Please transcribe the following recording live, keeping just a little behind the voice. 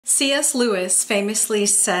C.S. Lewis famously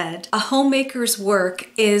said, "A homemaker's work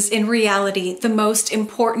is in reality the most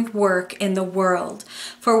important work in the world.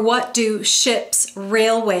 For what do ships,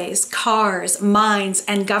 railways, cars, mines,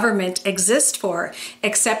 and government exist for,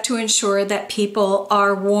 except to ensure that people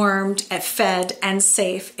are warmed, fed, and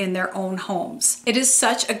safe in their own homes?" It is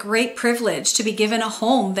such a great privilege to be given a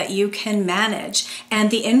home that you can manage, and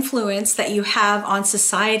the influence that you have on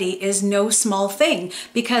society is no small thing,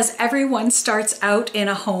 because everyone starts out in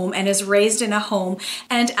a home and is raised in a home,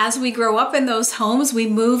 and as we grow up in those homes, we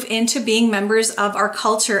move into being members of our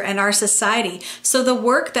culture and our society. So the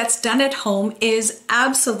work that's done at home is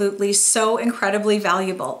absolutely so incredibly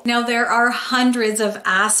valuable. Now, there are hundreds of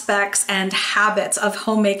aspects and habits of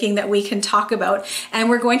homemaking that we can talk about, and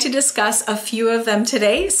we're going to discuss a few of them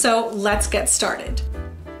today, so let's get started.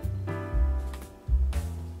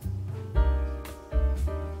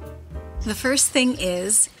 The first thing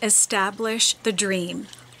is establish the dream.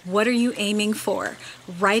 What are you aiming for?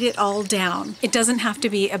 Write it all down. It doesn't have to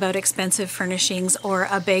be about expensive furnishings or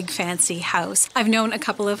a big fancy house. I've known a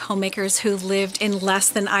couple of homemakers who lived in less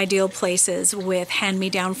than ideal places with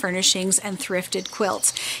hand-me-down furnishings and thrifted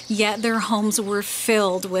quilts, yet their homes were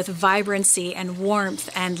filled with vibrancy and warmth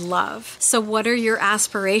and love. So what are your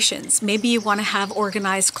aspirations? Maybe you want to have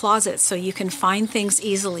organized closets so you can find things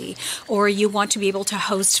easily, or you want to be able to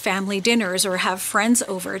host family dinners or have friends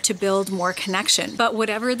over to build more connection. But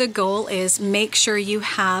whatever the goal is, make sure you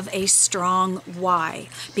have a strong why,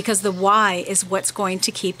 because the why is what's going to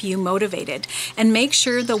keep you motivated. And make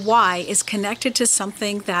sure the why is connected to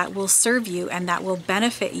something that will serve you and that will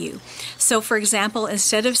benefit you. So for example,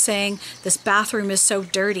 instead of saying, "This bathroom is so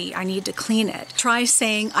dirty, I need to clean it," try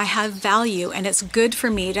saying, "I have value and it's good for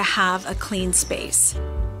me to have a clean space."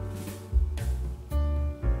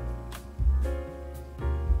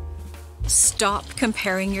 Stop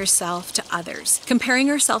comparing yourself to others. Comparing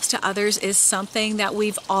ourselves to others is something that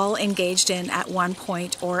we've all engaged in at one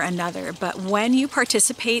point or another, but when you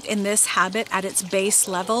participate in this habit at its base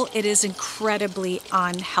level, it is incredibly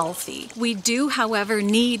unhealthy. We do, however,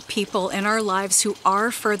 need people in our lives who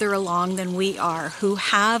are further along than we are, who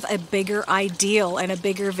have a bigger ideal and a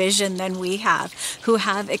bigger vision than we have, who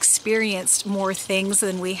have experienced more things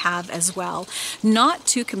than we have as well. Not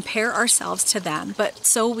to compare ourselves to them, but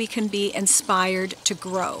so we can be inspired to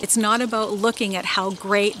grow. It's not about looking at how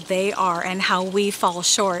great they are and how we fall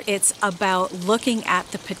short. It's about looking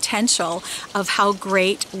at the potential of how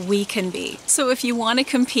great we can be. So if you want to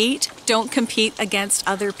compete, don't compete against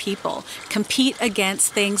other people. Compete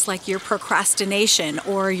against things like your procrastination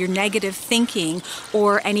or your negative thinking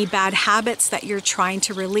or any bad habits that you're trying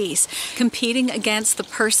to release. Competing against the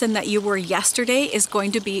person that you were yesterday is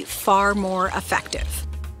going to be far more effective.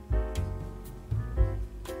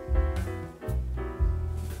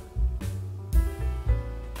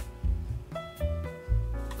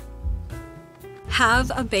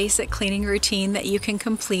 Have a basic cleaning routine that you can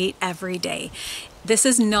complete every day. This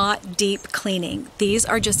is not deep cleaning. These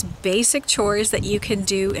are just basic chores that you can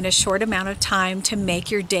do in a short amount of time to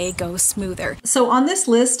make your day go smoother. So on this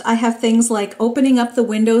list, I have things like opening up the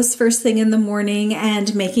windows first thing in the morning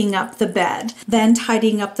and making up the bed, then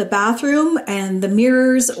tidying up the bathroom and the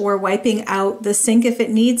mirrors or wiping out the sink if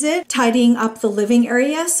it needs it, tidying up the living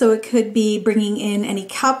area, so it could be bringing in any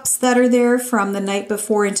cups that are there from the night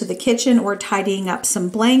before into the kitchen or tidying up some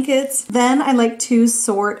blankets. Then I like to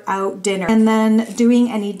sort out dinner, and then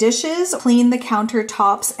doing any dishes, clean the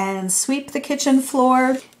countertops and sweep the kitchen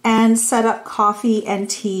floor, and set up coffee and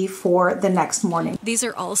tea for the next morning. These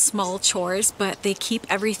are all small chores, but they keep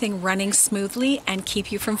everything running smoothly and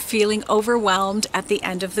keep you from feeling overwhelmed at the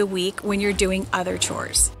end of the week when you're doing other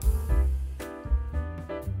chores.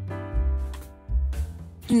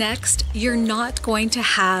 Next, you're not going to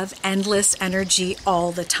have endless energy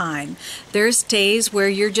all the time. There's days where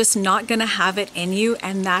you're just not going to have it in you,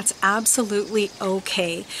 and that's absolutely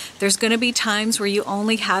okay. There's going to be times where you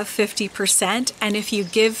only have 50%, and if you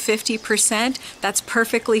give 50%, that's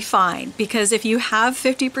perfectly fine, because if you have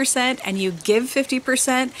 50% and you give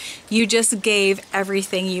 50%, you just gave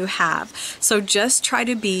everything you have. So just try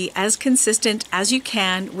to be as consistent as you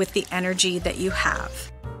can with the energy that you have.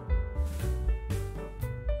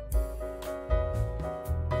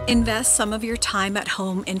 Invest some of your time at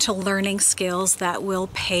home into learning skills that will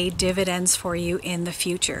pay dividends for you in the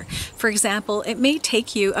future. For example, it may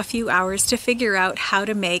take you a few hours to figure out how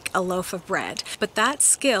to make a loaf of bread, but that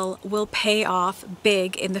skill will pay off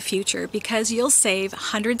big in the future because you'll save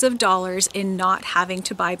hundreds of dollars in not having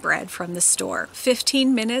to buy bread from the store.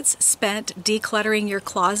 15 minutes spent decluttering your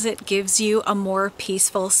closet gives you a more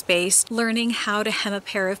peaceful space. Learning how to hem a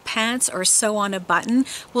pair of pants or sew on a button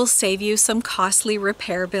will save you some costly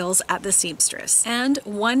repair bills at the seamstress. And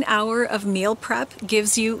 1 hour of meal prep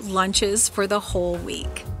gives you lunches for the whole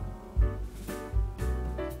week.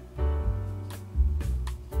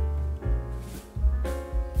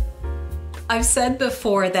 I've said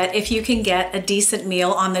before that if you can get a decent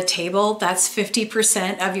meal on the table, that's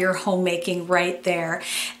 50% of your homemaking right there.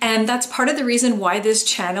 And that's part of the reason why this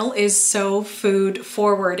channel is so food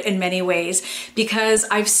forward in many ways, because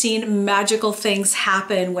I've seen magical things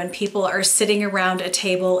happen when people are sitting around a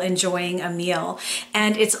table enjoying a meal.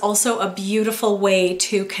 And it's also a beautiful way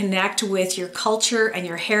to connect with your culture and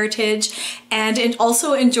your heritage, and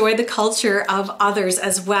also enjoy the culture of others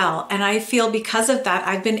as well. And I feel because of that,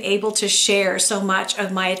 I've been able to share so much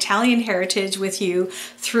of my Italian heritage with you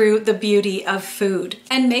through the beauty of food.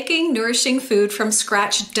 And making nourishing food from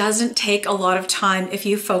scratch doesn't take a lot of time if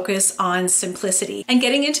you focus on simplicity. And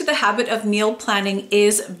getting into the habit of meal planning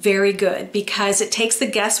is very good because it takes the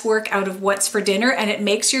guesswork out of what's for dinner and it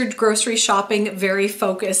makes your grocery shopping very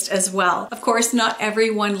focused as well. Of course, not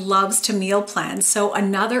everyone loves to meal plan, so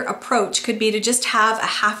another approach could be to just have a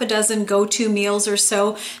half a dozen go-to meals or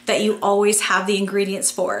so that you always have the ingredients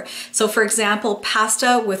for. So for example,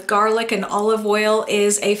 pasta with garlic and olive oil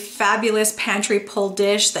is a fabulous pantry pull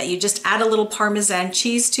dish that you just add a little Parmesan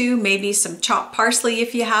cheese to, maybe some chopped parsley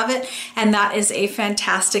if you have it, and that is a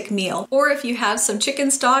fantastic meal. Or if you have some chicken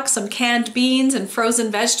stock, some canned beans, and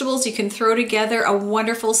frozen vegetables, you can throw together a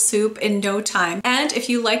wonderful soup in no time. And if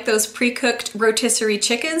you like those pre-cooked rotisserie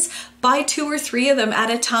chickens, buy 2 or 3 of them at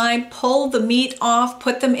a time, pull the meat off,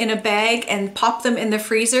 put them in a bag, and pop them in the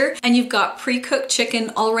freezer, and you've got pre-cooked chicken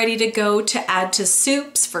all ready to go to add to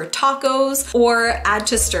soups, for tacos, or add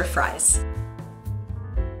to stir fries.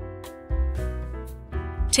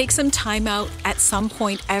 Take some time out at some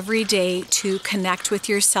point every day to connect with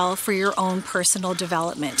yourself for your own personal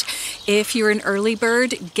development. If you're an early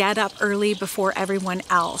bird, get up early before everyone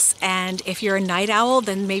else. And if you're a night owl,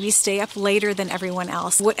 then maybe stay up later than everyone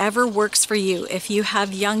else. Whatever works for you. If you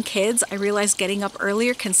have young kids, I realize getting up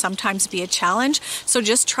earlier can sometimes be a challenge, so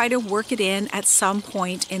just try to work it in at some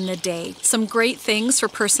point in the day. Some great things for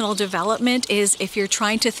personal development is if you're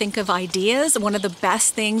trying to think of ideas, one of the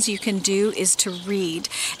best things you can do is to read.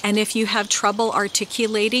 And if you have trouble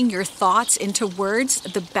articulating your thoughts into words,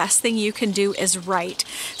 the best thing you can do is write.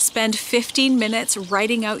 Spend 15 minutes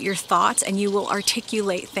writing out your thoughts and you will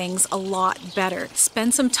articulate things a lot better.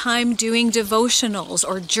 Spend some time doing devotionals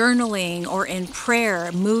or journaling or in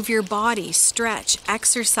prayer. Move your body, stretch,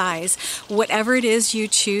 exercise, whatever it is you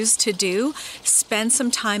choose to do. Spend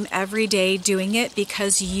some time every day doing it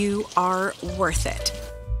because you are worth it.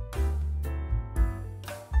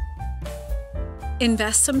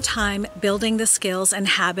 Invest some time building the skills and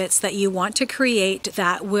habits that you want to create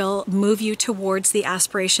that will move you towards the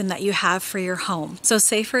aspiration that you have for your home. So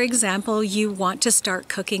say, for example, you want to start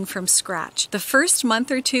cooking from scratch. The first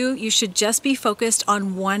month or two, you should just be focused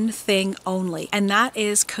on one thing only, and that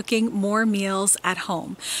is cooking more meals at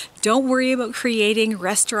home. Don't worry about creating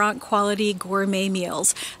restaurant quality gourmet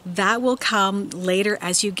meals. That will come later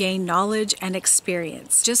as you gain knowledge and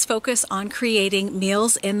experience. Just focus on creating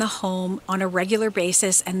meals in the home on a regular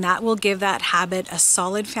basis, and that will give that habit a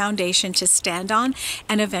solid foundation to stand on,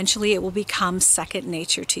 and eventually it will become second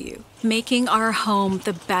nature to you. Making our home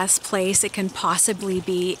the best place it can possibly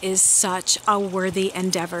be is such a worthy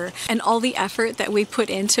endeavor, and all the effort that we put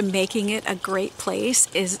into making it a great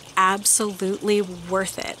place is absolutely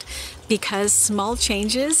worth it, because small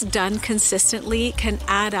changes done consistently can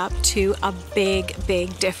add up to a big,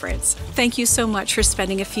 big difference. Thank you so much for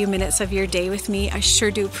spending a few minutes of your day with me. I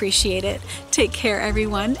sure do appreciate it. Take care,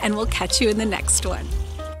 everyone, and we'll catch you in the next one.